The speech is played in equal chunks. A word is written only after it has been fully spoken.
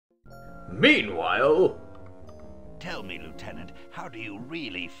Meanwhile... Tell me, Lieutenant, how do you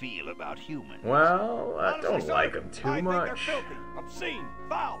really feel about humans? Well, I Honestly, don't sir, like them too I much. think they're filthy, obscene,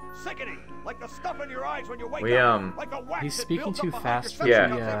 foul, sickening, like the stuff in your eyes when you wake We, up. Like a wax He's that speaking builds too up behind fast your for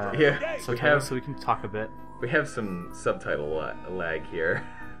suction the cups after a yeah. day. We subtitles, have- so we can talk a bit. We have some subtitle lag here.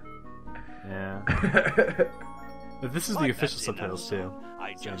 Yeah. But this is the official subtitles too.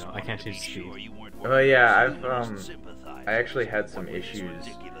 I So, just no, I can't wanted to change be the sure speed. you weren't Oh worried yeah, about humans sympathizing. I actually had some What this issues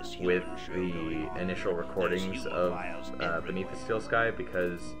ridiculous with human show going the on? initial recordings There's of humophiles Beneath the everywhere. Steel Sky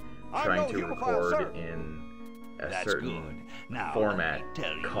because I'm trying no to humophile, sir. record in a That's certain good. Now, format let me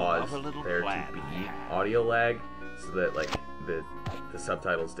tell you caused of a little there to plan be I have. audio lag, so that like the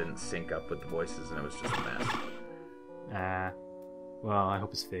subtitles didn't sync up with the voices, and it was just a mess. Well, I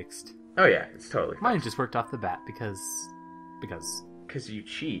hope it's fixed. Oh yeah, it's totally Mine just worked off the bat because because you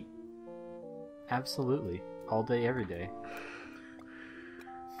cheat. absolutely, all day, every day.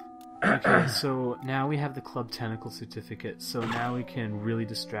 Okay, so now we have the Club Tentacle certificate, so now we can really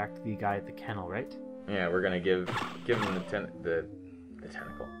distract the guy at the kennel, right? Yeah, we're gonna give him the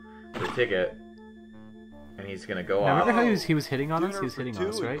tentacle, the ticket, and he's gonna go Now, off. remember how he was hitting on us? Dinner He was for hitting two on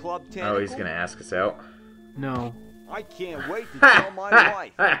us, in right? Club Oh, Tentacle? he's gonna ask us out. No. I can't wait to tell my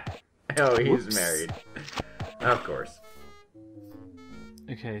wife. Oh, he's Whoops. married. Of course.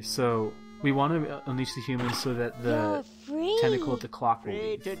 Okay, so we want to unleash the humans so that the You're free. tentacle at the clock will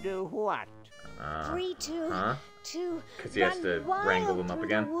Free leave. to do what? Free to Huh? to 'Cause he has run to wild wrangle them up through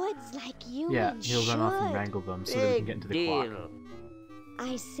again? The woods like you Yeah, he'll run off and should. wrangle them so that we can get into the clock.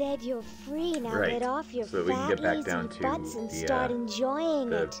 I said you're free. Now Right, get off your so that we can fat, get back lazy down to butts and the, start enjoying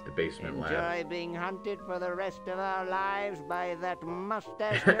The it. basement lab. Enjoy being hunted for the rest of our lives by that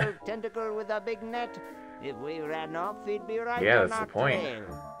mustached old tentacle with a big net? If we ran off, he'd be right Yeah, on that's our the point.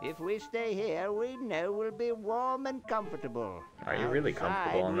 tail. If we stay here, we know we'll be warm and comfortable. Are you really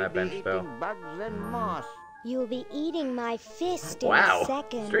comfortable on that Outside, we'll bench, be though? eating bugs and moss. You'll be eating my fist in a Wow,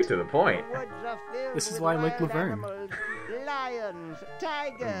 second. straight to the point. The woods are filled This is with why I like wild Laverne. animals, lions,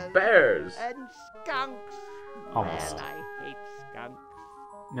 tigers, Bears. and skunks. Almost. Well, I hate skunks.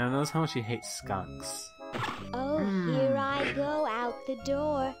 Now notice how much he hates skunks. Oh, here I go out the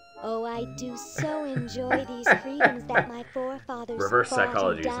door. Oh, I do so enjoy these freedoms that my forefathers Reverse fought and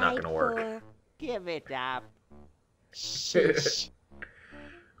psychology is not died gonna work. for. Give it up. Shh.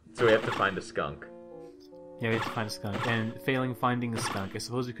 So we have to find a skunk. Yeah, we have to find a skunk. And failing finding a skunk, I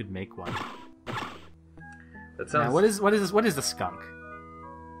suppose we could make one. That sounds. Now, what is a skunk?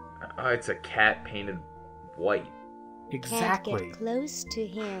 Oh, it's a cat painted white. Can't Exactly. get close to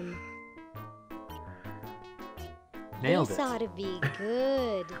him. Nailed This it. ought to be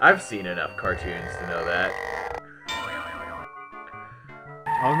good. I've seen enough cartoons to know that.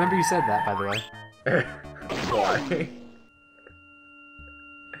 I'll remember you said that, by the way. Why?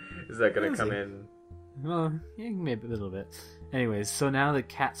 Is that gonna Is come he? in? Well, yeah, maybe a little bit. Anyways, so now the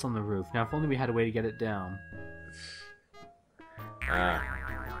cat's on the roof. Now, if only we had a way to get it down. Ah,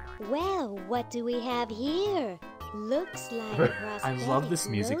 Well, what do we have here? Looks like a I love this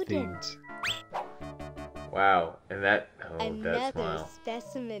prosthetic music theme. rodent. wow. And that. Oh, that Another smile.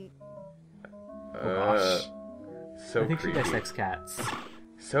 specimen. Oh gosh. So I think creepy. she dissects cats.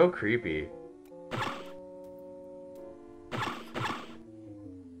 So creepy.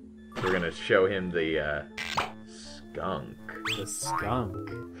 So we're gonna show him the skunk. The skunk.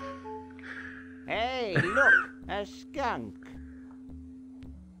 Hey, look, a skunk.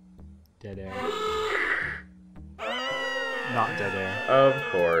 Dead air. Not dead air. Of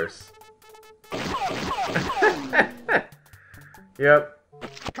course. Yep.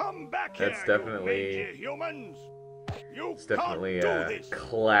 Come back That's here, definitely- you mangy humans. You It's definitely can't a do this.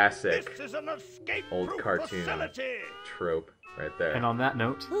 classic This is an escape old route cartoon facility. trope right there. And on that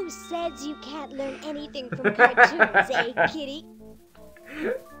note, Who says you can't learn anything from cartoons, eh, kitty?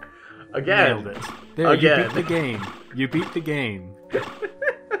 Again. nailed it. There, Again. you beat the game. You beat the game.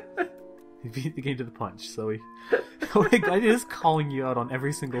 You beat the game to the punch, so we... Oh my god, it is calling you out on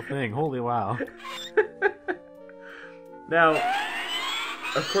every single thing. Holy wow. Now,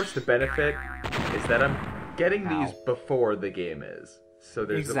 of course, the benefit is that I'm getting these before the game is. So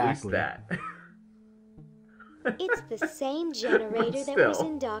there's Exactly. at least that. It's the same generator that was Still.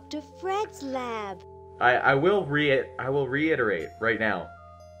 in Dr. Fred's lab. I will reiterate right now.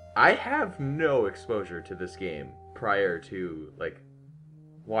 I have no exposure to this game prior to like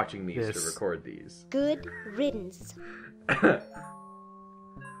watching these to This. record these. Good riddance.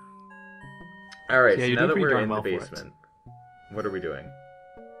 All right, Yeah, so you're now doing that pretty we're darn in the well for it. basement, what are we doing?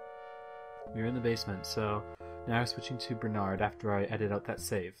 We're in the basement, so now we're switching to Bernard after I edit out that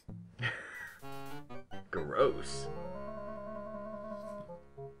save.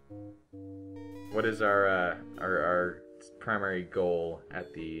 What is our primary goal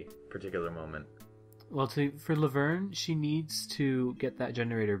at the particular moment? Well, for Laverne, she needs to get that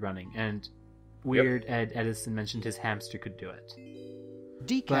generator running, and Weird Ed Edison mentioned his hamster could do it.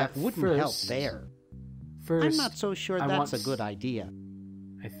 Decaf But wouldn't help first- there. First, I'm not so sure I that's want- a good idea.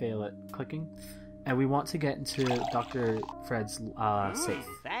 I fail at clicking. And we want to get into Dr. Fred's safe.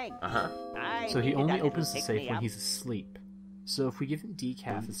 Thanks. Uh-huh. I So he needed only a little opens the safe when pick-me-up. he's asleep. So if we give him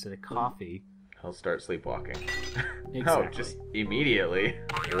decaf instead of coffee... He'll start sleepwaping. Exactly. Oh, just immediately.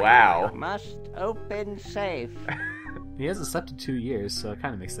 Wow. Must open safe. He hasn't slept in 2 years, so it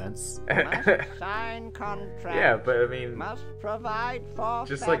kind of makes sense. Must sign contract. Yeah, but I mean, Must provide for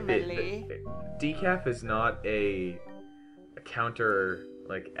just family. like decaf is not a counter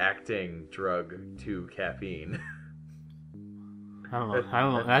like acting drug to caffeine. I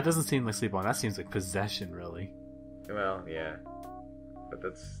don't know. That doesn't seem like sleepwalking. That seems like possession, really. Well, yeah, but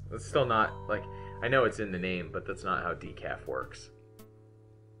that's still not like, I know it's in the name, but that's not how decaf works.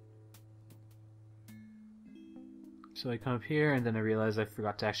 So I come up here, and then I realize I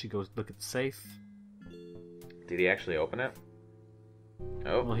forgot to actually go look at the safe. Did he actually open it?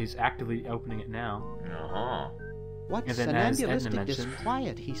 Oh. Well, he's actively opening it now. Uh-huh. What And then, as Edna somnamblistic mentioned-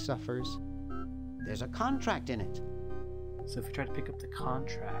 disquiet he suffers. There's a contract in it. So if we try to pick up the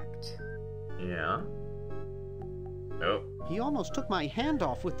contract... Yeah. Oh. He almost took my hand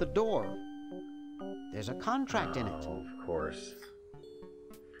off with the door. There's a contract in it. Oh, of course.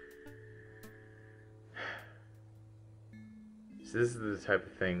 So this is the type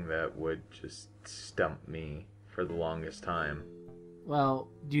of thing that would just stump me for the longest time. Well,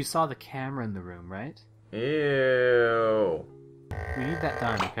 you saw the camera in the room, right? Ew. We need that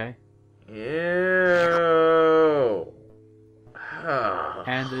done, okay? Ew.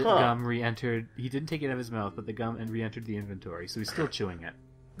 And the gum re-entered... He didn't take it out of his mouth, but the gum re-entered the inventory, so he's still chewing it.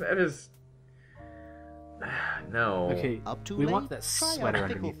 That is... No. Okay, Up too we late? want that Try sweater a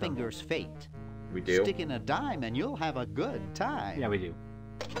Fickle underneath them. Finger's fate. We do? Stick in a dime and you'll have a good time. Yeah, we do.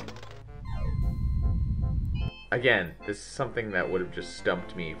 Again, this is something that would have just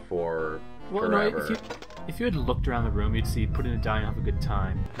stumped me for Well, no, forever. if you had looked around the room, you'd see put in a dime, have a good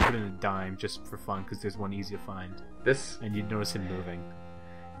time. Put in a dime just for fun, because there's one easy to find. This... And you'd notice him moving.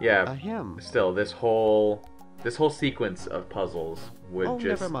 Yeah. A him. Still, this whole sequence of puzzles would Oh,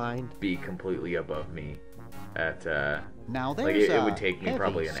 just never mind. be completely above me. At Now there's like it a would take me heavy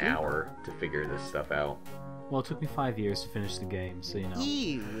probably an sleeper. hour to figure this stuff out. Well, it took me 5 years to finish the game, so you know.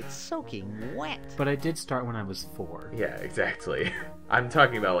 Ew, it's soaking wet. But I did start when I was 4. Yeah, exactly. I'm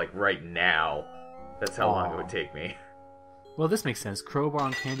talking about like right now. That's how long it Aw. would take me. Well, this makes sense. Crowbar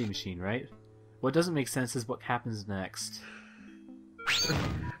on candy machine, right? What doesn't make sense is what happens next.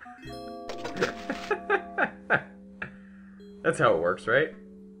 That's how it works, right?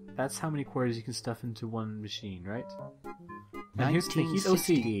 That's how many quarters you can stuff into one machine, right? And here's the thing, he's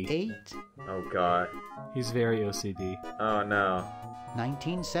OCD. 1968, Oh god. He's very OCD. Oh no.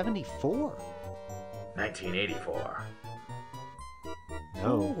 1974. 1984. No.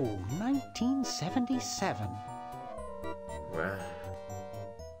 Oh, 1977. Well.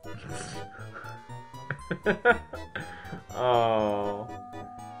 Oh.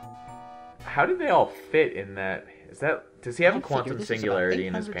 How did they all fit in that? Does he have a I quantum figure this is singularity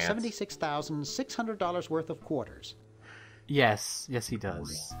in about his pants? $876,600 worth of quarters. Yes, he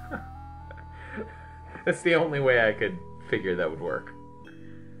does. That's the only way I could figure that would work.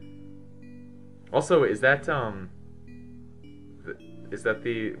 Also, is that the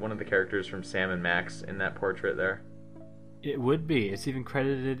one of the characters from Sam and Max in that portrait there? It would be. It's even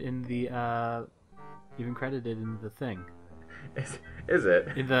credited in the thing. Is it?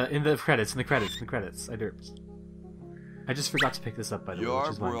 In the credits. I derped. I just forgot to pick this up, by the way, You're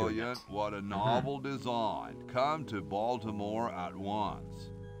which is why I'm doing brilliant. it. What a novel design. Come to Baltimore at once.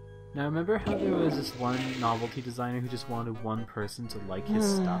 Now, remember how there was this one novelty designer who just wanted one person to like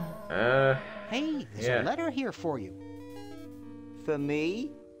his stuff? Hey, there's Yeah. a letter here for you. For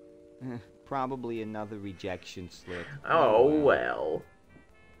me? Probably another rejection slip. Oh well.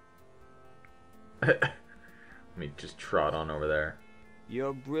 Let me just trot on over there.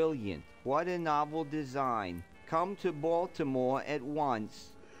 You're brilliant. What a novel design. Come to Baltimore at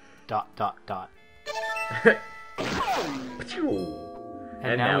once. ...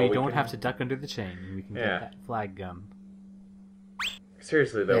 And now we don't have to duck under the chain. We can Yeah. get that flag gum.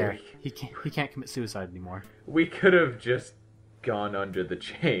 Seriously though, There. He can't commit suicide anymore. we could have just gone under the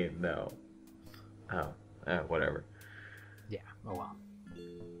chain though. Oh, whatever. Yeah, oh well.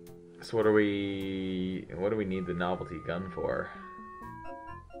 So what do we need the novelty gun for?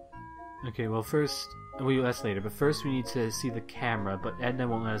 Okay, well first, That's later, but first we need to see the camera, but Edna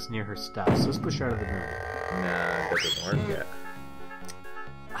won't let us near her stuff, so let's push her out of the room. Nah, that doesn't work yet.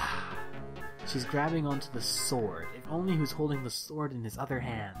 She's grabbing onto the sword. If only who's holding the sword in his other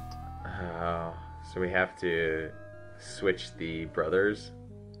hand. Oh, so we have to switch the brothers?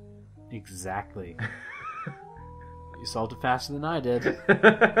 Exactly. You solved it faster than I did.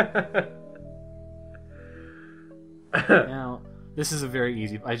 Now, this is a very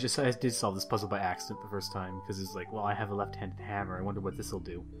easy... I did solve this puzzle by accident the first time, because it's like, well, I have a left-handed hammer, I wonder what this will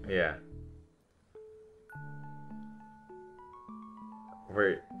do. Yeah.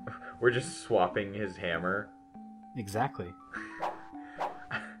 We're just swapping his hammer. Exactly.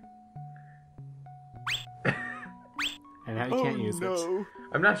 And now you can't use it.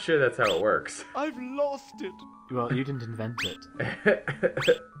 I'm not sure that's how it works. I've lost it. Well, you didn't invent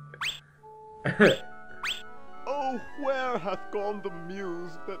it. Oh, where hath gone the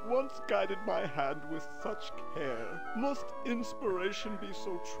muse that once guided my hand with such care? Must inspiration be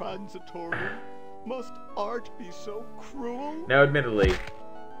so transitory? Must art be so cruel? Now, admittedly...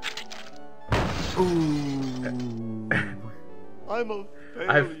 Ooh. I'm a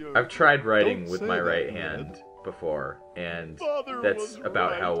failure. I've tried writing Don't with say my that, right Ned. hand before, and Father that's was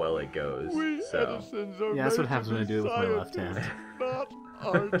about right. how well it goes. We So Edisons are Yeah, that's what made happens to when I be do it with my left hand. scientists, not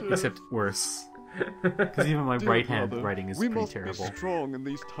artists. Except worse. Because even my Dear right hand brother, writing is we pretty must terrible. be strong in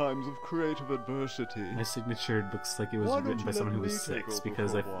these times of creative adversity. My signature looks like it was Why don't written you by someone who let was me take 6, over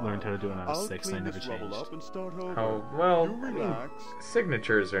because for a I've while? learned how to do it when I was I'll 6 and I clean never this rubble changed. up and start over. Oh, well, You I mean, relax.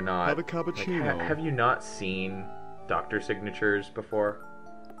 signatures are not... Have a like, cappuccino. have you not seen doctor signatures before?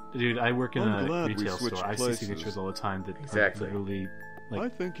 Dude, I work in I'm a glad we retail switched store. I see places. signatures all the time that Exactly. are literally, I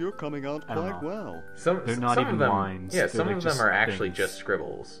like, think you're coming out I don't quite know. well. They're not some even of them, lines. Yeah, They're some like of them just are actually things. just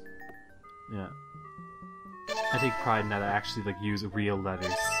scribbles. yeah. I take pride in that I actually, like, use real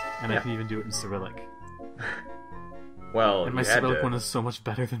letters. And I Yeah. can even do it in Cyrillic. Well, And my you had Cyrillic to... one is so much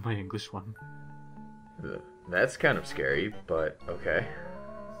better than my English one. That's kind of scary, but okay.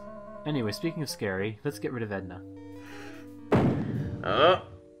 Anyway, speaking of scary, let's get rid of Edna. Oh,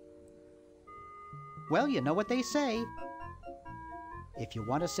 Well, you know what they say. If you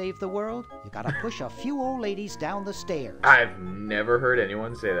want to save the world, you gotta push a few old ladies down the stairs. I've never heard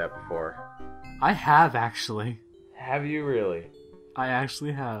anyone say that before. I have, actually. Have you really? I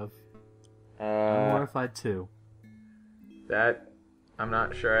actually have. I'm mortified too. That... I'm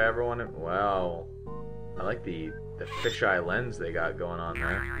not sure I ever want to... Well... I like the fisheye lens they got going on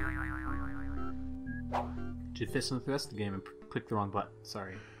there. Should fist with the rest of the game and click the wrong button.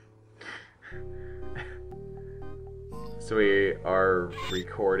 Sorry. So we are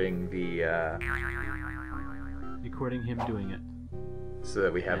recording the... Recording him doing it. so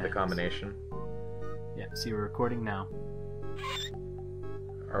that we have the Yes. combination. Yeah, see, we're recording now.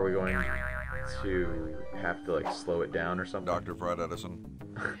 Are we going to have to, like, slow it down or something? Dr. Fred Edison,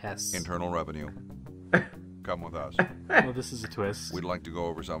 Yes. Internal Revenue. Come with us. Well, this is a twist. We'd like to go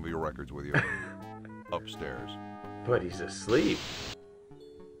over some of your records with you. Upstairs. But he's asleep.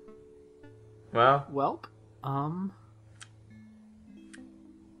 Well... Welp.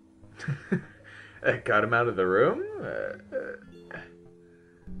 Got him out of the room?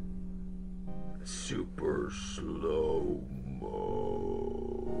 Super slow-mo.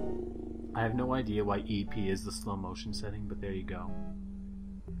 I have no idea why EP is the slow motion setting, but there you go.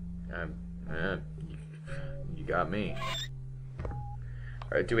 You got me.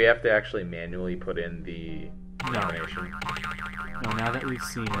 Alright, do we have to actually manually put in the combination? No, now that we've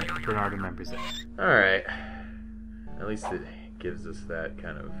seen it, Bernard remembers it. Alright. At least it gives us that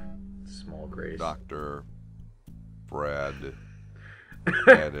kind of small grace. Dr. Fred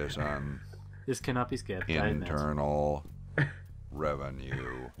Edison. This cannot be skipped. I admit. Internal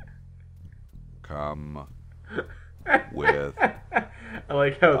Revenue. Come with I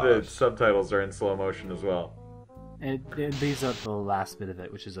like how the us. subtitles are in slow motion as well. It leaves out the last bit of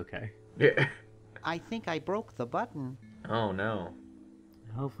it, which is okay. Yeah. I think I broke the button. Oh no.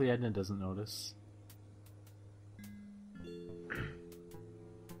 Hopefully Edna doesn't notice.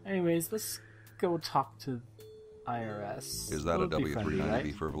 Anyways, let's go talk to IRS. Is that a It'll be friendly, W390B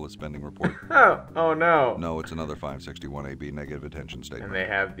right? frivolous spending report? Oh no. No, it's another 561AB negative attention statement. And they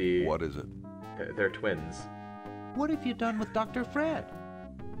have the... What is it? They're twins. What have you done with Dr. Fred?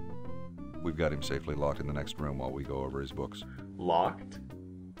 We've got him safely locked in the next room while we go over his books. Locked?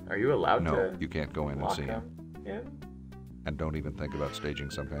 Are you allowed No, to you can't go in and lock see him. them? Yeah. And don't even think about staging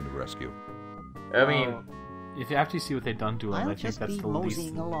some kind of rescue. I mean, If after you see what they've done to him, I'll I think just that's be the least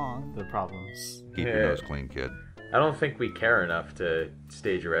moseying along. the problems. Keep Yeah. your nose clean, kid. I don't think we care enough to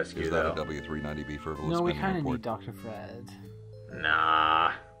stage a rescue, Is that though. a W390B frivolous No, we spending kind of report? need Dr. Fred.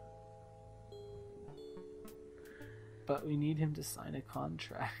 Nah. But we need him to sign a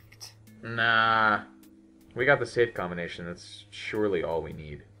contract. Nah. We got the safe combination. That's surely all we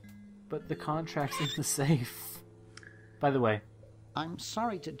need. But the contract's in the safe. By the way, I'm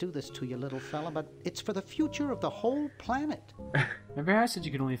sorry to do this to you, little fella, but it's for the future of the whole planet. remember how I said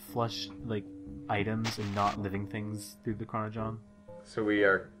you could only flush, like, items and not living things through the Chronojohn? So we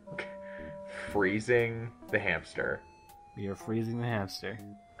are freezing the hamster. We are freezing the hamster.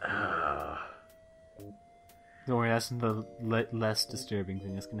 Ah. Don't worry, that's the less disturbing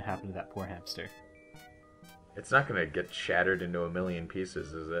thing that's going to happen to that poor hamster. It's not going to get shattered into a million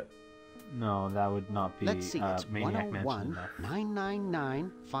pieces, is it? No, that would not be Let's see, it's Maniac Mansion 101 enough.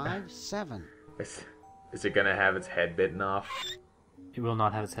 99957. Is it going to have its head bitten off? It will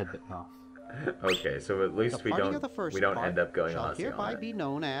not have its head bitten off. Okay, so at least The we party don't of the first end part up going shall Aussie hereby on it. be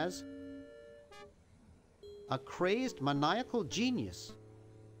known as a crazed maniacal genius.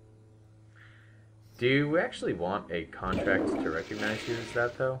 Do you actually want a contract to recognize you as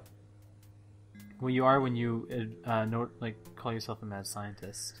that, though? Well, you are when you call yourself a mad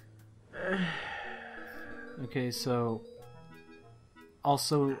scientist. Okay, so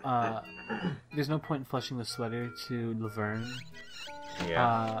also there's no point in flushing the sweater to Laverne.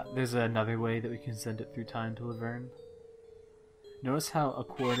 Yeah. There's another way that we can send it through time to Laverne. Notice how a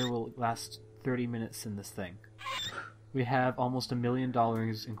quarter will last 30 minutes in this thing. We have almost $1 million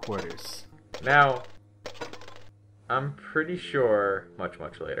in quarters. Now, I'm pretty sure, much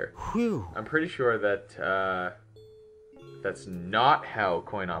later, Whew. I'm pretty sure that that's not how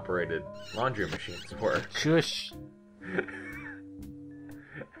coin-operated laundry machines work. Shush!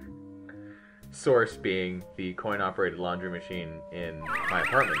 Source being the coin-operated laundry machine in my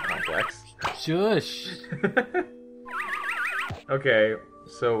apartment complex. Shush! Okay,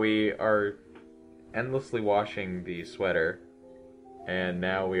 so we are endlessly washing the sweater, and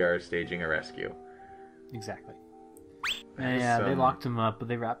now we are staging a rescue. Exactly. That is Yeah, they some- locked him up, but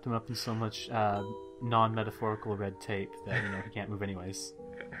they wrapped him up in so much non-metaphorical red tape that, he can't move anyways.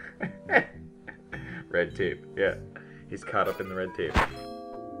 Red tape, yeah. He's caught up in the red tape.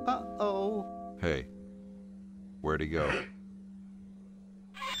 Uh-oh. Hey, where'd he go?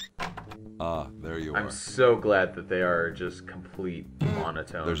 Ah, there you I'm are. so glad that they are just complete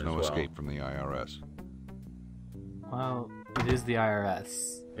monotone. There's as no well. escape from the IRS. Well, it is the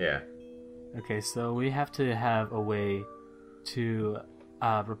IRS. Yeah. Okay, so we have to have a way to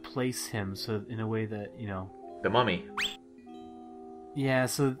replace him, so in a way that, The mummy. Yeah,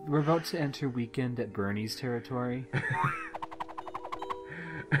 so we're about to enter Weekend at Bernie's territory.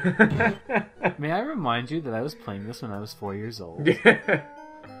 May I remind you that I was playing this when I was 4 years old? Yeah.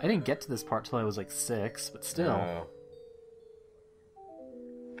 I didn't get to this part till I was like 6, but still. Oh.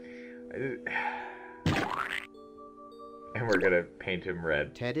 And we're gonna paint him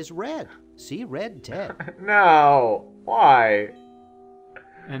red. Ted is red. See, red Ted. No! Why?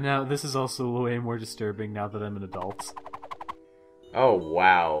 And now this is also way more disturbing now that I'm an adult. Oh,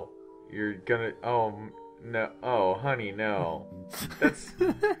 wow. You're gonna... Oh, no. Oh, honey, no. That's...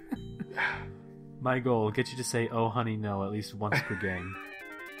 My goal, get you to say, "Oh honey, no," at least once per game.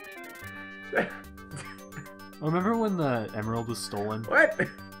 Remember when the emerald was stolen? What?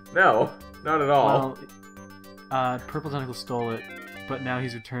 No, not at all. Well, Purple Tentacle stole it, but now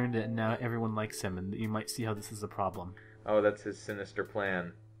he's returned it, and now everyone likes him, and you might see how this is a problem. Oh, that's his sinister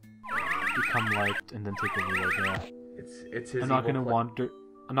plan. Become liked and then take over the world. Yeah. It's his I'm not evil gonna plan. wander.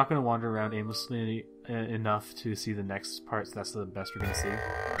 I'm not gonna wander around aimlessly enough to see the next parts. That's the best we're gonna see.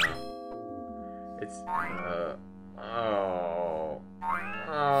 It's... Oh...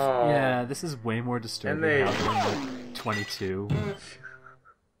 Oh... Yeah, this is way more disturbing they- now than like 22.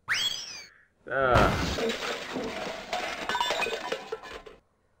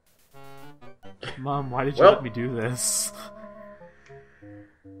 Mom, why did you Well- let me do this?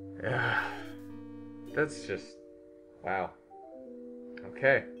 That's just... Wow.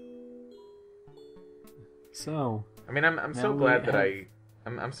 Okay. So, I mean, I'm so Now glad we that have-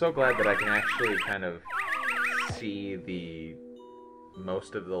 I'm so glad that I can actually kind of see the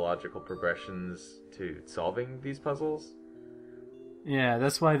most of the logical progressions to solving these puzzles. yeah,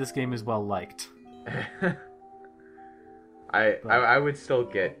 that's why this game is well liked. I would still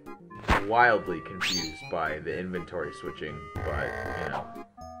get wildly confused by the inventory switching, but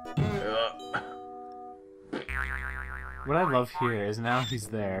you know. What I love here is now he's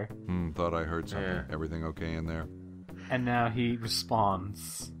there, Thought I heard something. Yeah. Everything okay in there? and now he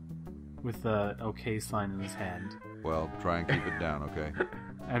responds with the okay sign in his hand. Well, try and keep it down, okay?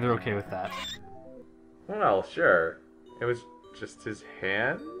 And they're okay with that. Well, sure. It was just his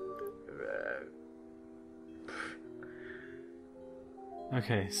hand.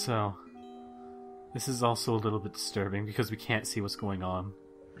 Okay, so This is also a little bit disturbing because we can't see what's going on.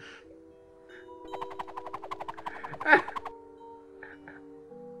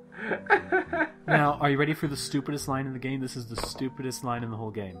 Now, are you ready for the stupidest line in the game? This is the stupidest line in the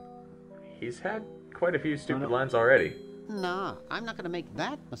whole game. He's had quite a few stupid lines already. Nah, I'm not gonna make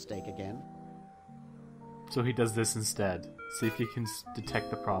that mistake again. So he does this instead. See if you can detect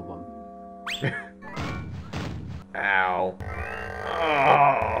the problem. Ow. Oh,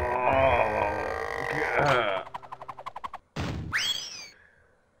 God.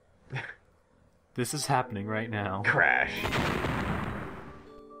 This is happening right now. Crash.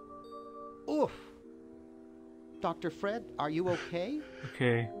 Oof. Dr. Fred, are you okay?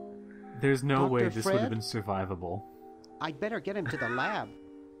 Okay. There's no way Dr. this would have Fred? been survivable. I'd better get him to the lab.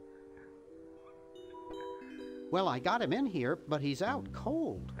 Well, I got him in here, but he's out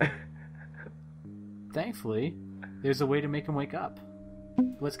cold. Thankfully, there's a way to make him wake up.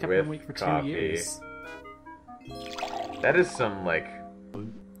 Let's keep With him awake for coffee. 2 years. That is some, like...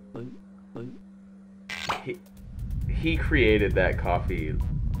 He created that coffee,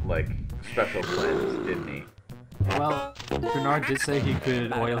 like, special blend, didn't he? Well, Bernard did say he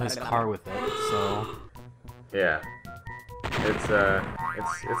could oil his car with it, so... Yeah.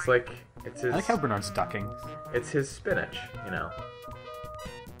 It's like... It's his... I like how Bernard's ducking. It's his spinach, you know.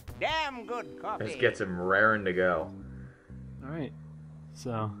 Damn good coffee. This gets him raring to go. Alright,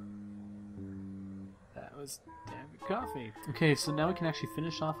 so... That was damn good coffee. Okay, so now we can actually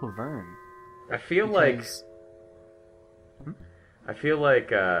finish off Laverne. I feel Because-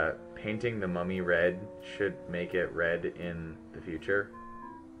 like painting the mummy red should make it red in the future.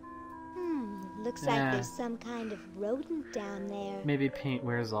 Looks Yeah. like there's some kind of rodent down there. Maybe paint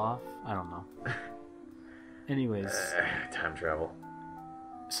wears off? I don't know. Anyways, Time travel.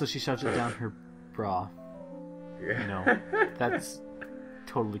 so she shoves it down her bra. You know, that's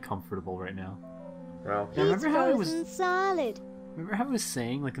totally comfortable right now. Well, Yeah, He's remember how I was frozen solid. Remember how I was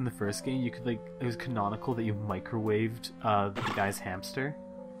saying, like in the first game, you could it was canonical that you microwaved the guy's hamster?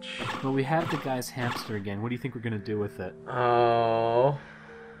 Well, we have the guy's hamster again. What do you think we're gonna do with it? oh.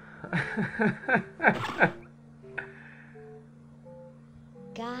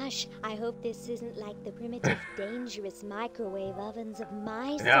 Gosh, I hope this isn't like the primitive, dangerous microwave ovens of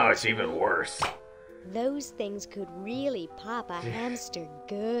my No, it's century. even worse. Those things could really pop a hamster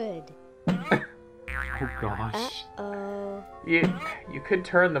good. Oh gosh. Uh-oh. You could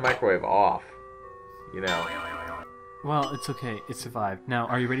turn the microwave off. You know. Well, it's okay. It survived. Now,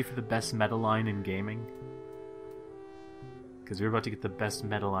 are you ready for the best meta line in gaming? Because we're about to get the best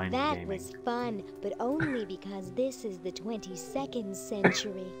meta line in That gaming. was fun, but only because this is the 22nd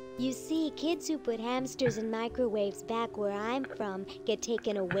century. You see, kids who put hamsters in microwaves back where I'm from get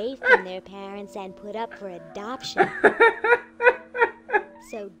taken away from their parents and put up for adoption.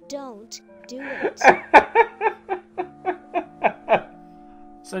 So don't do it.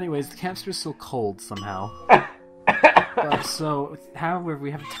 So anyways, the hamster's still cold somehow. However,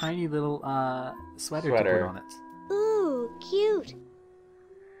 we have a tiny little sweater to put on it. Ooh, cute.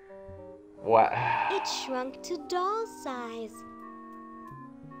 What? It shrunk to doll size.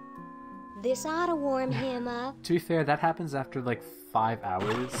 This ought to warm him up. To be fair, that happens after like 5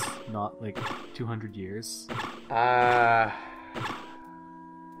 hours, not like 200 years.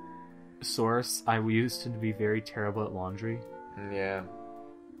 Source, I used to be very terrible at laundry. Yeah.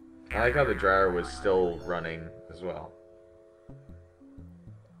 I like how the dryer was still running as well.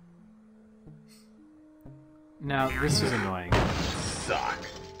 Now, this is annoying. Suck.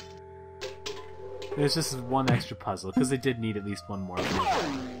 There's just one extra puzzle, because they did need at least one more.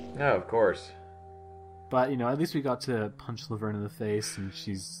 No, of course. But, you know, at least we got to punch Laverne in the face, and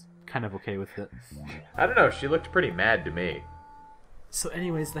she's kind of okay with it. I don't know, she looked pretty mad to me. So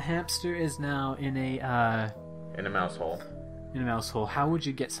anyways, the hamster is now in a mouse hole. In a mouse hole. How would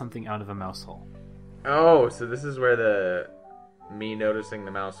you get something out of a mouse hole? Oh, so this is where me noticing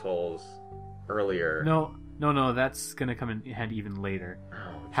the mouse holes earlier. No, that's gonna come in handy even later.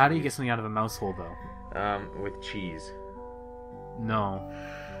 Oh, How do you get something out of a mouse hole, though? With cheese. No.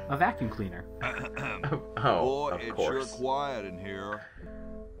 A vacuum cleaner. Oh, Boy, of it's course. sure quiet in here.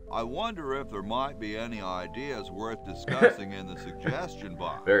 I wonder if there might be any ideas worth discussing in the suggestion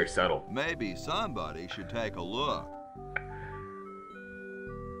box. Very subtle. Maybe somebody should take a look.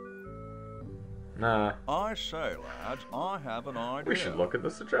 Nah. I say, lads, I have an idea. We should look at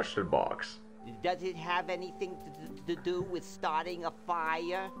the suggestion box. Does it have anything to do with starting a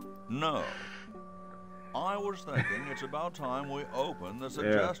fire? No. I was thinking it's about time we open the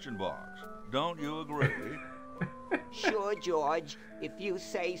suggestion box. Don't you agree? Sure, George, if you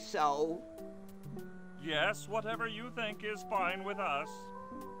say so. Yes, whatever you think is fine with us.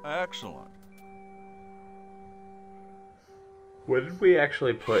 Excellent. What did we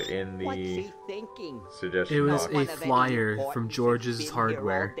actually put in What's the he thinking? suggestion It was box? a One of any flyer importance from has George's been here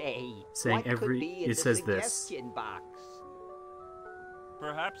Hardware all day. saying What could be in it the says this. suggestion box?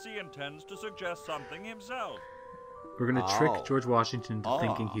 Perhaps he intends to suggest something himself. We're gonna trick George Washington into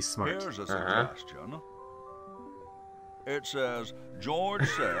thinking he's smart. Here's a suggestion. It says, George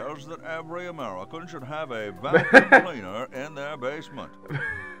says that every American should have a vacuum cleaner in their basement.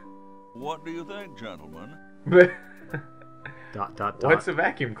 What do you think, gentlemen? ... What's a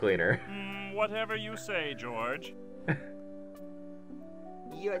vacuum cleaner? Whatever you say, George.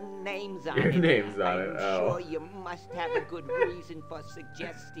 Your name's on Your it. name's on I'm it, oh. sure you must have a good reason for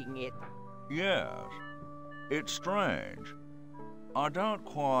suggesting it. Yes. It's strange. I don't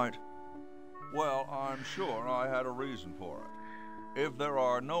quite... Well, I'm sure I had a reason for it. If there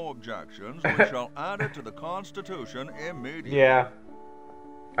are no objections, we shall add it to the Constitution immediately. Yeah.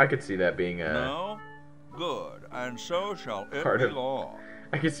 I could see that being No? Good. And so shall it part be of... law.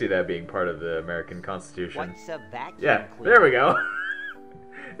 I could see that being part of the American Constitution. What's a vacuum Yeah, cleaner? there we go.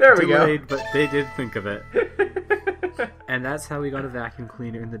 There we Delayed, but they did think of it. And that's how we got a vacuum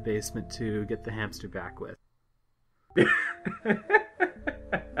cleaner in the basement to get the hamster back with.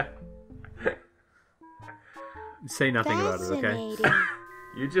 Say nothing about it, okay?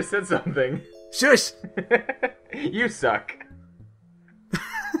 You just said something. Shush! You suck.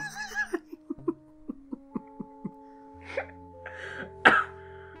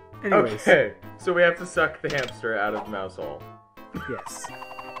 Anyways, Okay, so we have to suck the hamster out of the mouse hole. yes.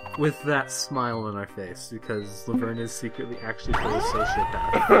 With that smile on our face, because Laverne is secretly actually a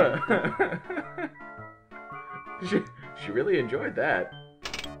sociopath. she really enjoyed that.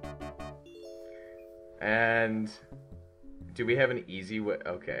 And do we have an easy way?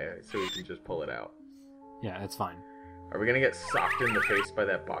 Okay, so we can just pull it out. Yeah, it's fine. Are we gonna get socked in the face by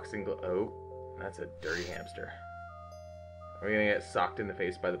that boxing glove? Oh, that's a dirty hamster. Are we gonna get socked in the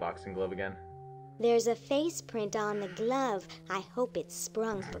face by the boxing glove again? There's a face print on the glove. I hope it's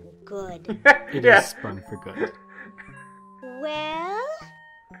sprung for good. It is sprung for good. Well?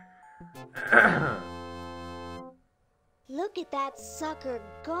 Look at that sucker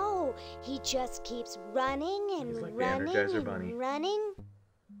go. He just keeps running and He's like the running Energizer and Bunny. running.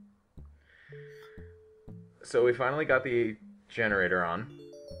 So we finally got the generator on.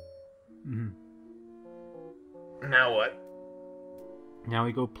 Mm-hmm. Now what? Now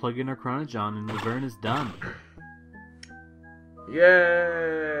we go plug in our Chronojon and Laverne is done.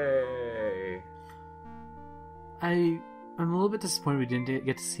 Yay! I'm a little bit disappointed we didn't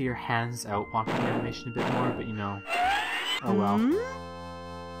get to see her hands out walking animation a bit more, but you know, oh well.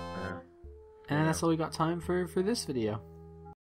 And that's all we got time for this video.